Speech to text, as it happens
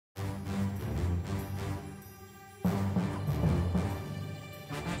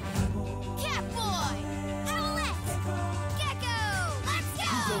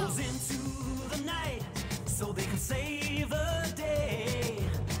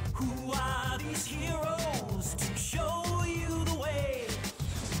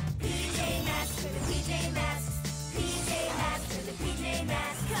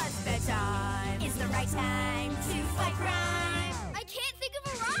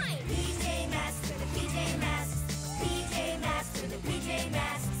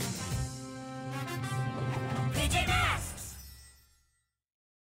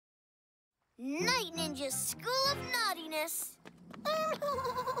Ninja School of Naughtiness.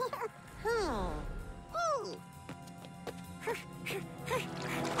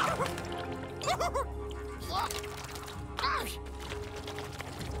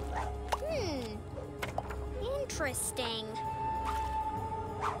 Interesting.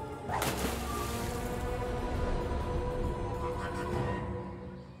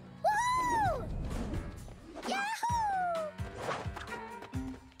 Woo! Yahoo!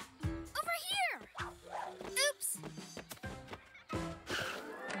 Over here! Oops!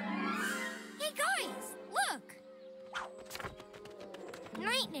 Hey guys, look!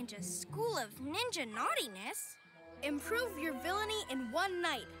 Night Ninja School of Ninja Naughtiness? Improve your villainy in one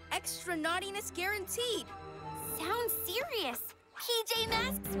night. Extra naughtiness guaranteed. Sounds serious. PJ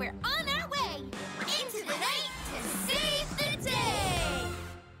Masks, we're on our way. Into the night to save the day!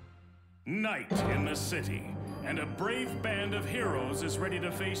 Night in the city, and a brave band of heroes is ready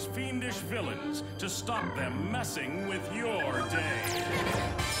to face fiendish villains to stop them messing with your day.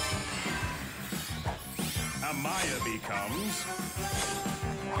 Amaya becomes...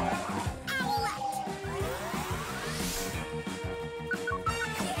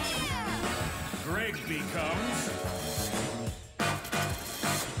 Greg becomes...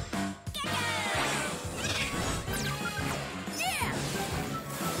 Yeah!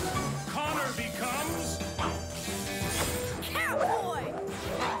 Connor becomes... Cowboy!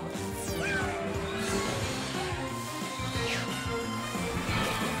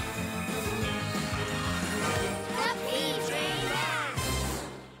 The PJ Masks!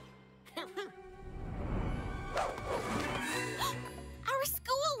 Our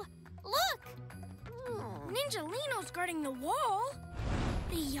school! Look! Ninjalino's guarding the wall.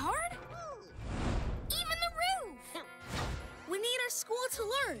 The yard? Even the roof. We need our school to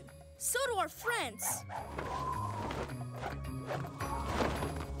learn. So do our friends.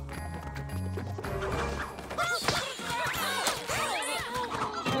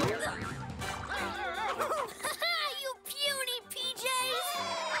 You puny PJs!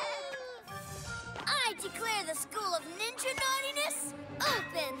 I declare the School of Ninja Naughtiness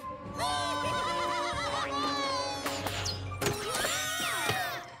open!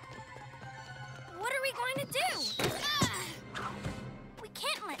 What are we going to do? We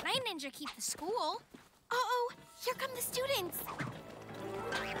can't let Night Ninja keep the school. Uh-oh, here come the students.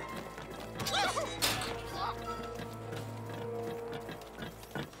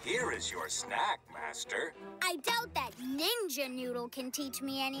 Here is your snack, Master. I doubt that Ninja Noodle can teach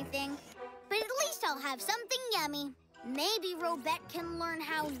me anything, but at least I'll have something yummy. Maybe Robette can learn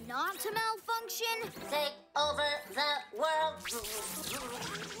how not to malfunction. Take over the world.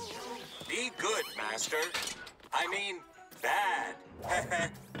 Be good, Master. I mean, bad.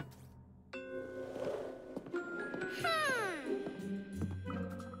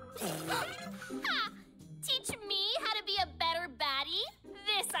 Teach me how to be a better baddie?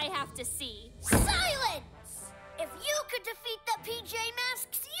 This I have to see. Silence! If you could defeat the PJ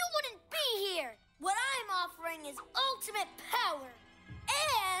Masks, you wouldn't be here. What I'm offering is ultimate power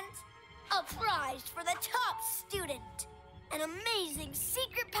and a prize for the top student. An amazing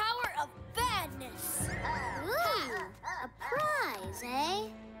secret power of badness. Ooh, a prize, eh?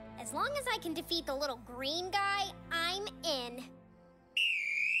 As long as I can defeat the little green guy, I'm in.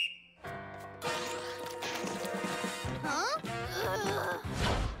 Huh?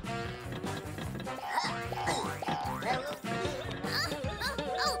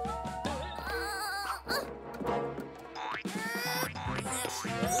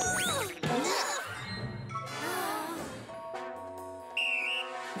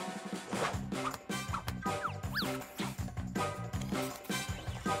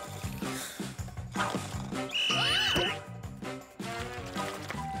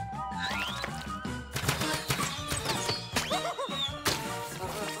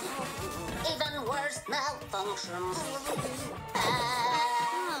 Even worse malfunctions.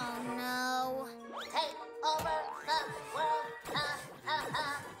 Oh, no. Take over the world.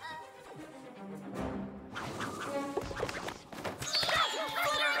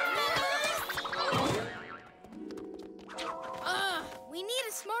 We need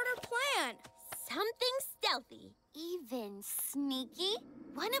a smarter plan. Something stealthy. Even sneaky?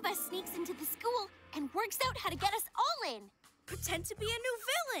 One of us sneaks into the school and works out how to get us all in. Pretend to be a new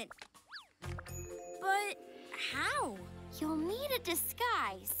villain. But how? You'll need a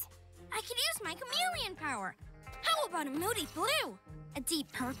disguise. I could use my chameleon power. How about a moody blue? A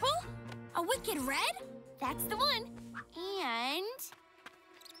deep purple? A wicked red? That's the one. And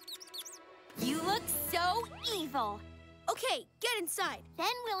you look so evil. Okay, get inside.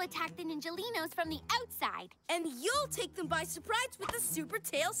 Then we'll attack the Ninjalinos from the outside. And you'll take them by surprise with a super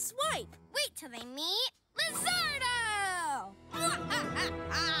tail swipe. Wait till they meet Lizardo!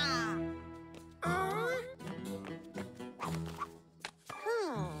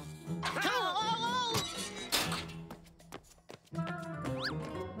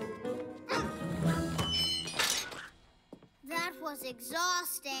 That was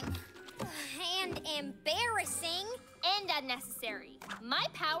exhausting. And embarrassing. And unnecessary. My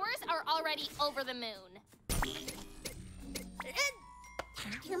powers are already over the moon.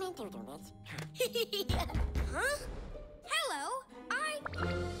 Huh? Hello,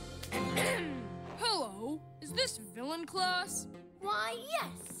 Hello, is this villain class? Why,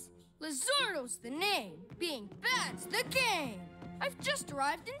 yes. Lizardo's the name, being bad's the game. I've just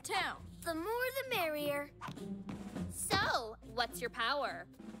arrived in town. The more the merrier. So, what's your power?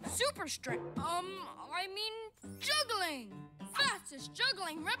 Super strength. I mean juggling. Fastest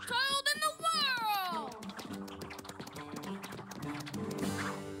juggling reptile in the world.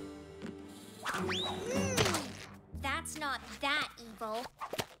 That's not that evil.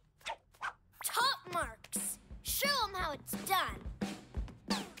 Top marks. Show them how it's done.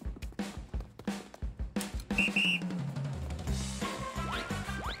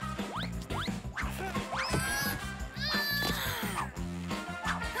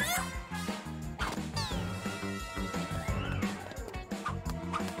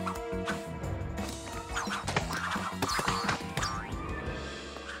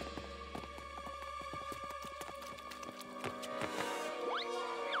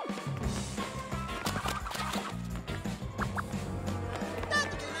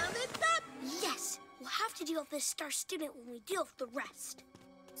 This star student when we deal with the rest.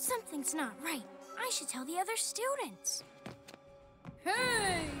 Something's not right. I should tell the other students.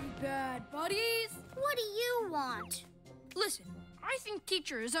 Hey, bad buddies. What do you want? Listen, I think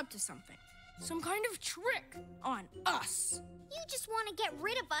teacher is up to something. Some kind of trick on us. You just want to get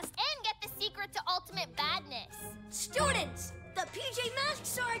rid of us And get the secret to ultimate badness. Students, the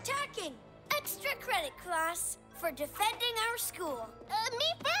PJmasques are attacking. Extra credit class for defending our school.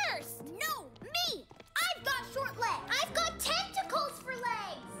 Me first! No, me! I've got short legs. I've got tentacles for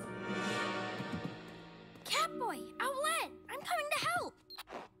legs. Catboy, Owlette, I'm coming to help.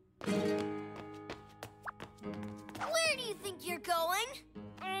 Where do you think you're going?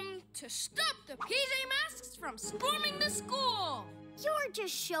 To stop the PJmasques from storming the school. You're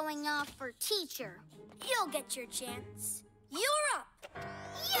just showing off for teacher. You'll get your chance. You're up.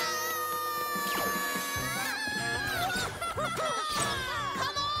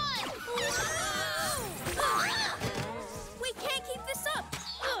 Come on! We can't keep this up.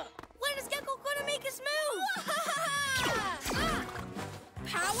 When is Gecko gonna make his move?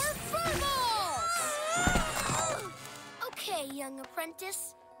 Power Furballs! Okay, young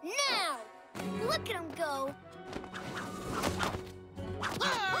apprentice. Now, look at him go.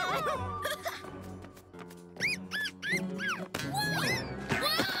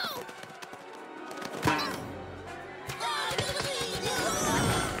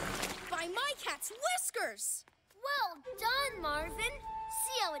 By my cat's whiskers! Well done, Marvin.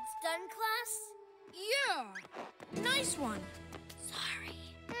 See how it's done, class? Yeah, nice one. Sorry.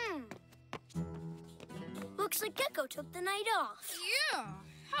 Looks like Gecko took the night off. Yeah,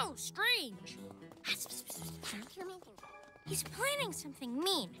 how strange. He's planning something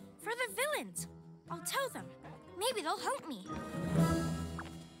mean for the villains. I'll tell them. Maybe they'll help me.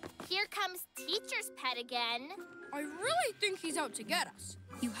 Here comes teacher's pet again. I really think he's out to get us.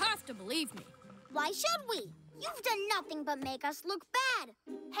 You have to believe me. Why should we? You've done nothing but make us look bad.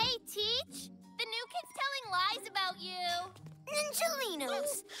 Hey, Teach. The new kid's telling lies about you.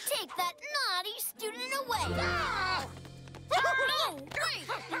 Ninjalinos, take that naughty student away. No, wait!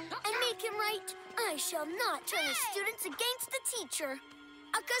 And make him right. I shall not turn the students against the teacher.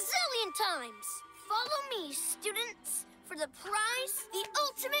 A gazillion times. Follow me, students, for the prize, the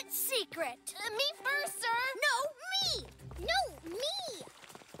ultimate secret. Me first, sir. No, me! No, me!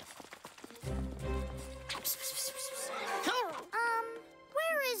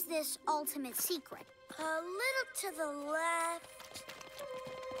 Where is this ultimate secret? A little to the left.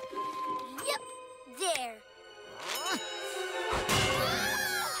 Yep, there.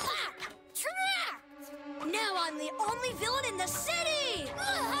 Trapped! Now I'm the only villain in the city!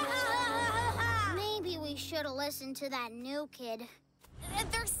 Maybe we should have listened to that new kid.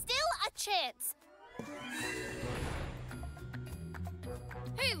 There's still a chance.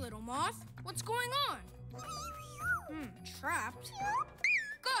 Hey, little moth, what's going on? Trapped.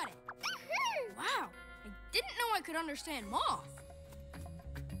 Got it. Wow, I didn't know I could understand moth.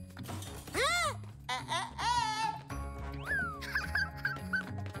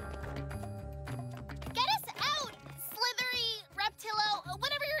 Get us out, Slithery, Reptilo,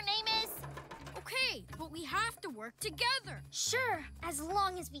 whatever your name is. Okay, but we together. Sure, as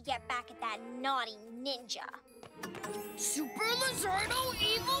long as we get back at that naughty ninja. Super Lizardo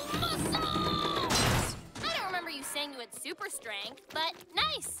Evil Muscles! I don't remember you saying you had super strength, but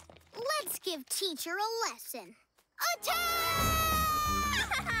nice. Let's give teacher a lesson. Attack!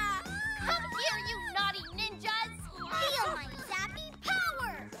 Come here, you naughty ninjas! Feel my zappy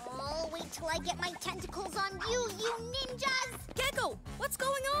power! Oh, wait till I get my tentacles on you, you ninjas! Gecko, what's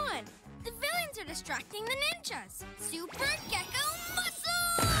going on? The villains are distracting the ninjas. Super Gecko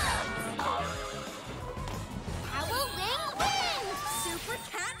Muscles! Owl Wing Wind! Super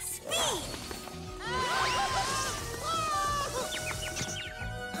Cat Speed!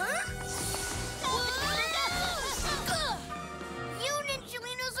 You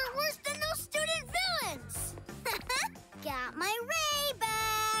Ninjalinos are worse than those student villains! Got my ray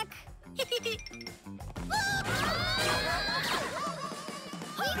back!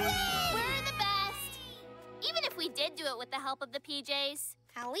 We're the best. Even if we did do it with the help of the PJs.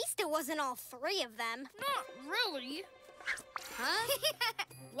 At least it wasn't all three of them. Not really. Huh?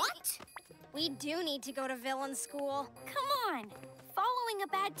 What? We do need to go to villain school. Come on. Following a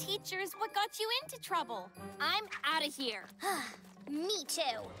bad teacher is what got you into trouble. I'm out of here. Me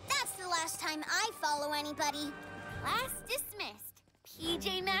too. That's the last time I follow anybody. Class dismissed.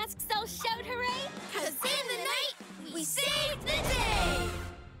 PJ Masks all shout hooray. 'Cause in the night, we saved the day!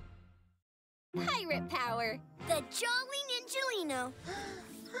 Pirate power. The Jolly Ninjalino.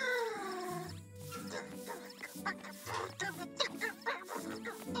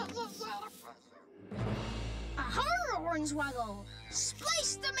 Ahara, Hornswoggle!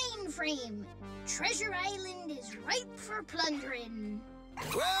 Splice the mainframe! Treasure Island is ripe for plundering.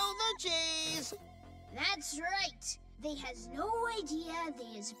 Roll the cheese! That's right. They has no idea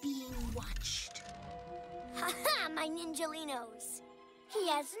they is being watched. Ha-ha, my Ninjalinos. He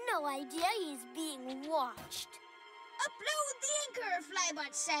has no idea he's being watched. Upload the anchor,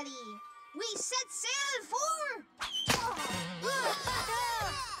 Flybot Sally. We set sail for...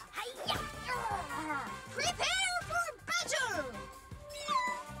 Hi-ya! Prepare for battle!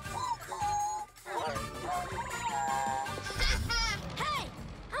 Hey,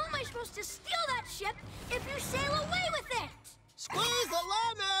 how am I supposed to steal that ship if you sail away with it? Squeeze the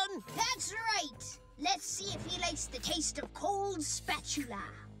lemon! That's right. Let's see if he likes the taste of cold spatula.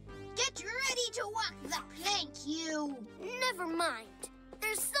 Get ready to walk the plank, you. Never mind.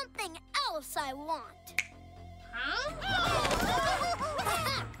 There's something else I want. Huh?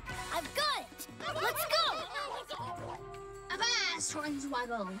 I've got it. Let's go. Avast,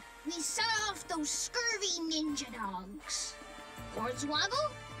 Hornswoggle. We set off those scurvy ninja dogs.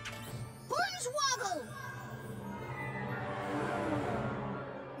 Hornswoggle? Hornswoggle!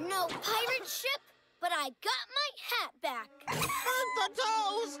 No pirate ship, but I got my hat back. And the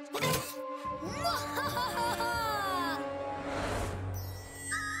toast!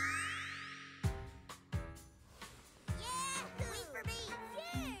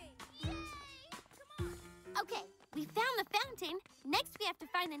 Okay, we found the fountain. Next, we have to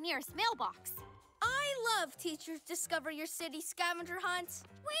find the nearest mailbox. I love Teachers Discover Your City scavenger hunts.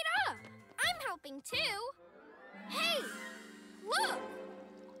 Wait up! I'm helping too. Hey, look!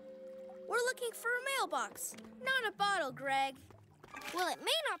 We're looking for a mailbox, not a bottle, Greg. Well, it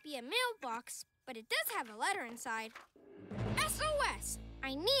may not be a mailbox, but it does have a letter inside. SOS,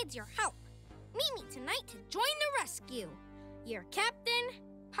 I need your help. Meet me tonight to join the rescue. Your Captain,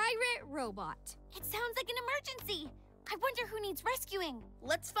 Pirate Robot. It sounds like an emergency. I wonder who needs rescuing.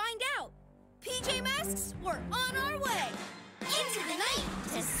 Let's find out. PJ Masks, we're on our way. Into the night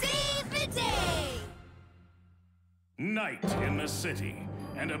to save the day. Night in the city,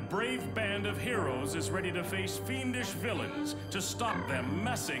 and a brave band of heroes is ready to face fiendish villains to stop them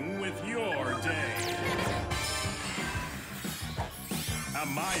messing with your day.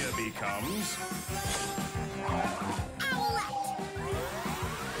 Amaya becomes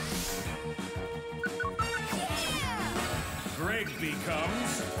Greg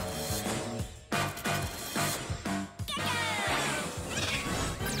becomes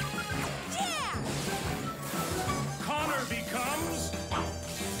Connor becomes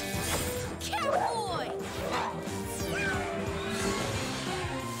Cowboy!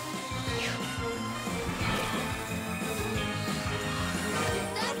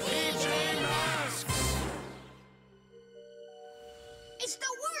 It's the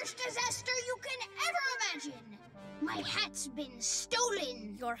worst disaster you can ever imagine. My hat's been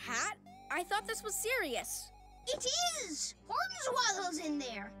stolen. Your hat? I thought this was serious. It is! Hornswoggle's in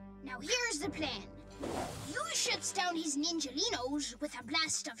there. Now here's the plan. You shuts down his Ninjalinos with a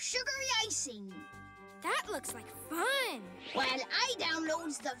blast of sugary icing, That looks like fun. while I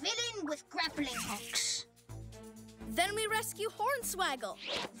downloads the villain with grappling hooks. Then we rescue Hornswaggle.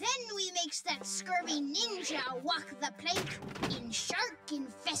 Then we makes that scurvy ninja walk the plank in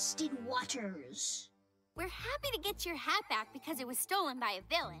shark-infested waters. We're happy to get your hat back because it was stolen by a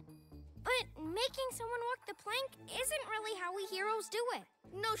villain. But making someone walk the plank isn't really how we heroes do it.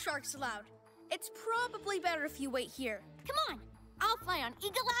 No sharks allowed. It's probably better if you wait here. Come on, I'll fly on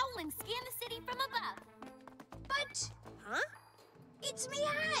Eagle Owl and scan the city from above. But Huh? it's me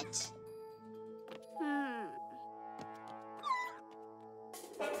hat. Hmm.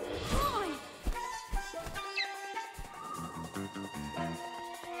 Come on.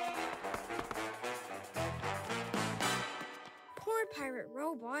 Poor pirate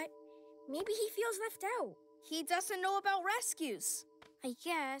robot. Maybe he feels left out. He doesn't know about rescues. I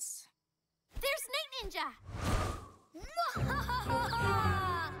guess. There's Night Ninja. Woohoo!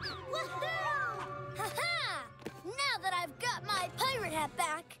 Ha-ha! Now that I've got my pirate hat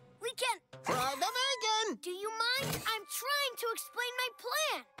back, we can... Fry the bacon! Do you mind? I'm trying to explain my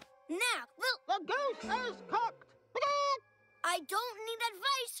plan. Now, The goose is cooked! I don't need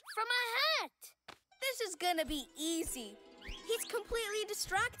advice from a hat. This is gonna be easy. He's completely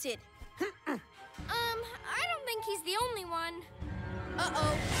distracted. I don't think he's the only one.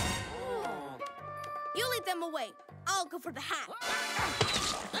 Uh-oh. You lead them away. I'll go for the hat.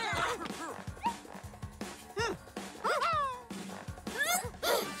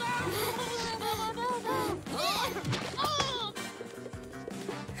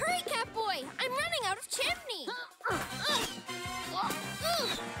 Hurry, Catboy! I'm running out of chimney.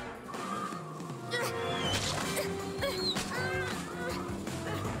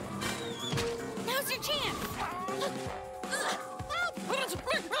 Now's your chance.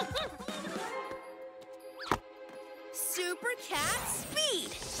 Super cat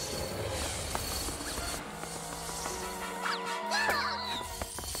speed.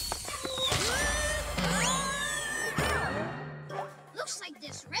 Looks like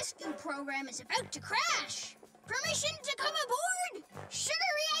this rescue program is about to crash. Permission to come aboard?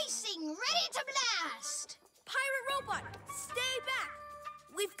 Sugary icing ready to blast. Pirate robot, stay back.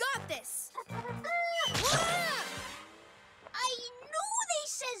 We've got this. I know they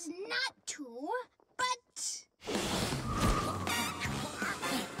says not to, but...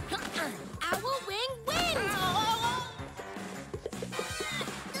 Owl Wing wins.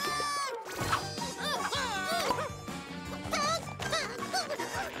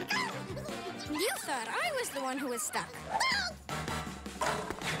 You thought I was the one who was stuck.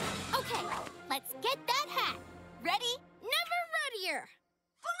 Okay, let's get that hat. Ready? Never readier.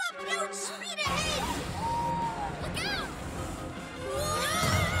 Full up, note, speed ahead! Look out!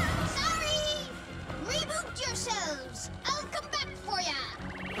 Sorry! Reboot yourselves. I'll come back for ya.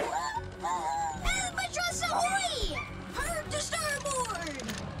 Albatross ahoy! Hard to starboard!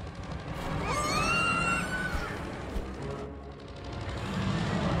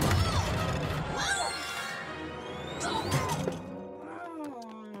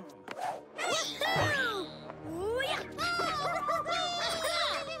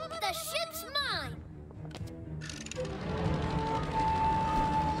 The ship's mine.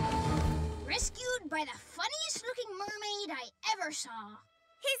 Rescued by the funniest looking mermaid I ever saw.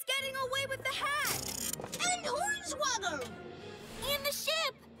 He's getting away with the hat. And Hornswoggle! And the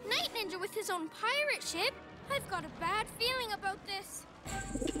ship! Night Ninja with his own pirate ship? I've got a bad feeling about this.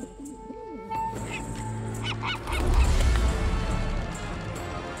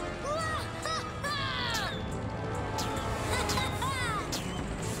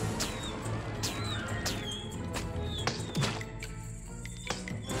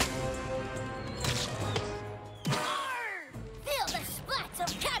 Feel the splats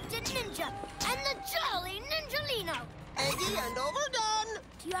of Captain Ninja and the jolly Ninjalino. Eggy and overdone!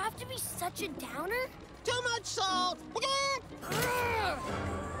 Do you have to be such a downer? Too much salt!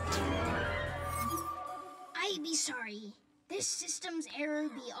 I be sorry. This system's error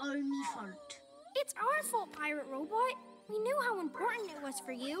be all me fault. It's our fault, Pirate Robot. We knew how important it was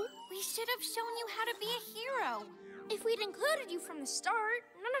for you. We should have shown you how to be a hero. If we'd included you from the start,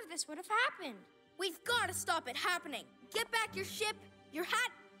 none of this would have happened. We've got to stop it happening. Get back your ship, your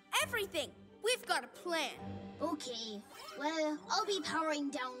hat, everything. We've got a plan. Okay, well, I'll be powering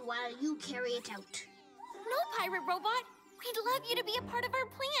down while you carry it out. No, Pirate Robot. We'd love you to be a part of our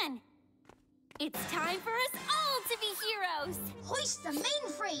plan. It's time for us all to be heroes. Hoist the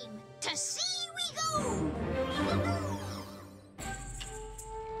mainframe. To sea we go!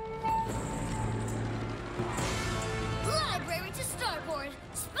 Library to starboard.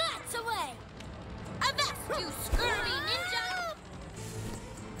 Splats away. Avast, you scurvy ninja!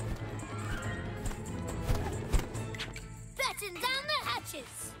 Batten down the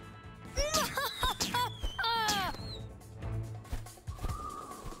hatches.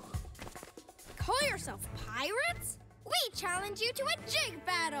 call yourself pirates? We challenge you to a jig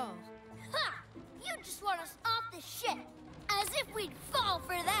battle. Ha! You just want us off the ship. As if we'd fall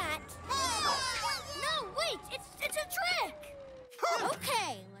for that. No, wait! It's a trick!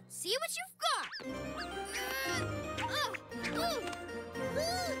 Okay, let's see what you've got.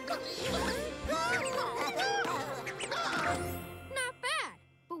 Not bad,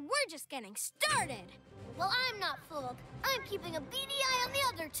 but we're just getting started. Well, I'm not fooled. I'm keeping a beady eye on the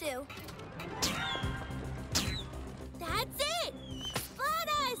other two. That's it! Spot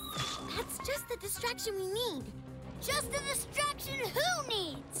us! That's just the distraction we need. Just a distraction who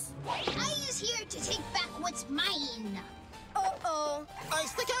needs? I is here to take back what's mine. Uh-oh.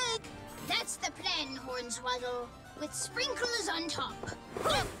 Ice the cake! That's the plan, Hornswoggle, with sprinkles on top.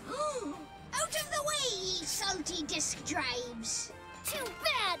 Out of the way, ye salty disc drives. Too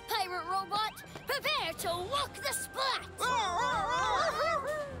bad, Pirate Robot. Prepare to walk the splat.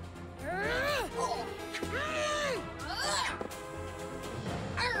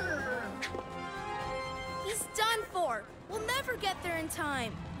 He's done for. We'll never get there in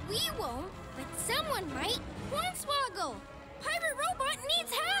time. We won't, but someone might. Hornswoggle! Pirate Robot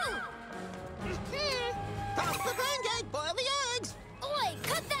needs help! Pop the pancake, boil the eggs! Oi,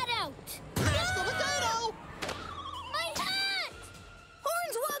 cut that out! Mash the potato! My hat!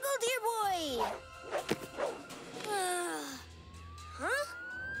 Hornswoggle, dear boy! Huh?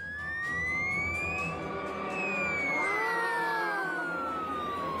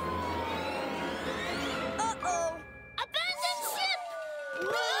 Uh-oh! Abandoned ship!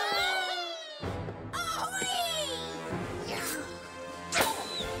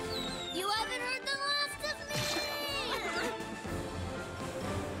 You haven't heard the last of me!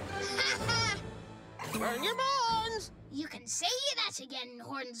 Burn your bones! You can say that again,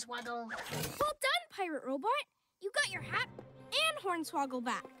 Hornswoggle. Well done, Pirate Robot. You got your hat and Hornswoggle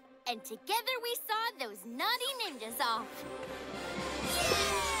back. And together we saw those naughty ninjas off.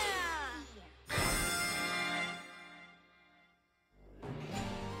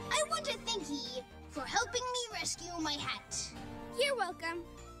 I want to thank ye for helping me rescue my hat. You're welcome.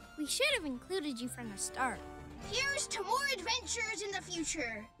 We should have included you from the start. Here's to more adventures in the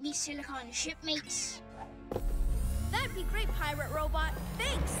future, me Silicon shipmates. That'd be great, Pirate Robot.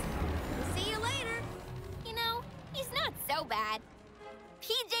 Thanks. We'll see you later. You know, he's not so bad.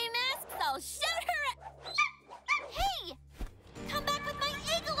 PJmasques, I'll shout her Hey! Come back with my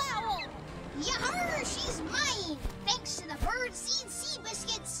eagle owl! Yahar, she's mine, thanks to the bird seed sea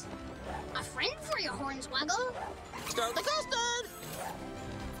biscuits. A friend for you, Hornswoggle. Stir the custard!